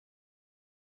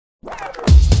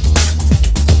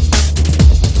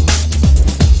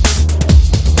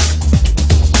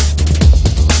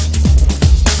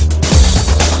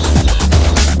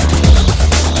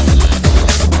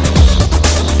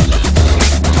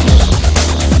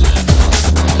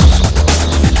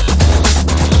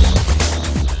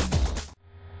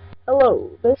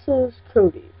is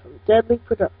Cody from Deadly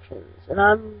Productions, and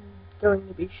I'm going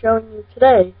to be showing you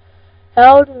today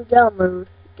how to download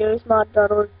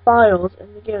GarrysMod.org files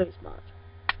in the Garrys Mod.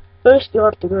 First, you'll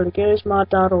have to go to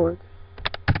GarrysMod.org.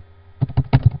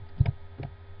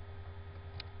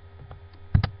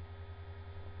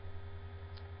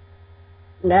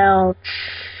 Now,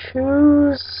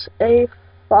 choose a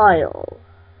file.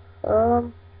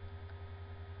 What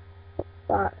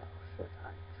file should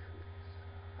I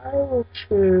choose? I will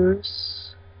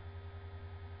choose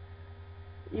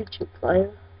YouTube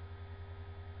player.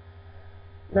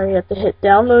 Now you have to hit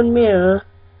Download Mirror.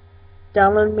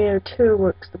 Download Mirror 2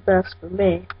 works the best for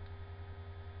me.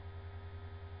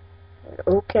 Hit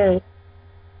OK.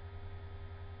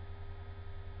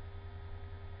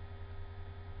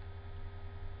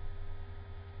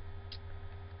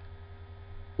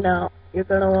 Now, you're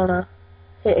going to want to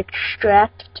hit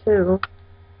Extract to,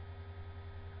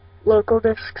 Local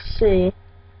Disk C,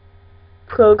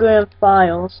 Program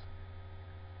Files,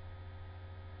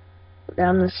 go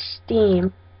down to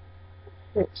Steam,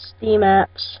 hit Steam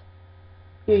Apps,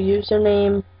 your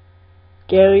username,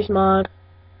 Garrys Mod,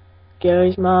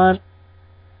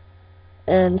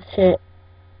 and hit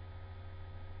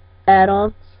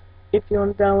Add-ons. If you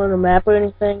want to download a map or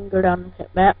anything, go down and hit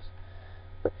Maps.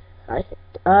 I hit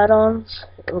Add-ons,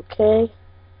 OK,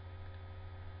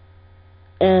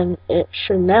 and it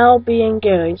should now be in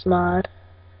Garrys Mod.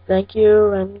 Thank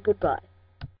you and goodbye.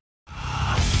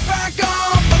 Back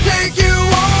off, I'll take you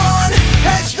on,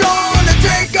 headstrong.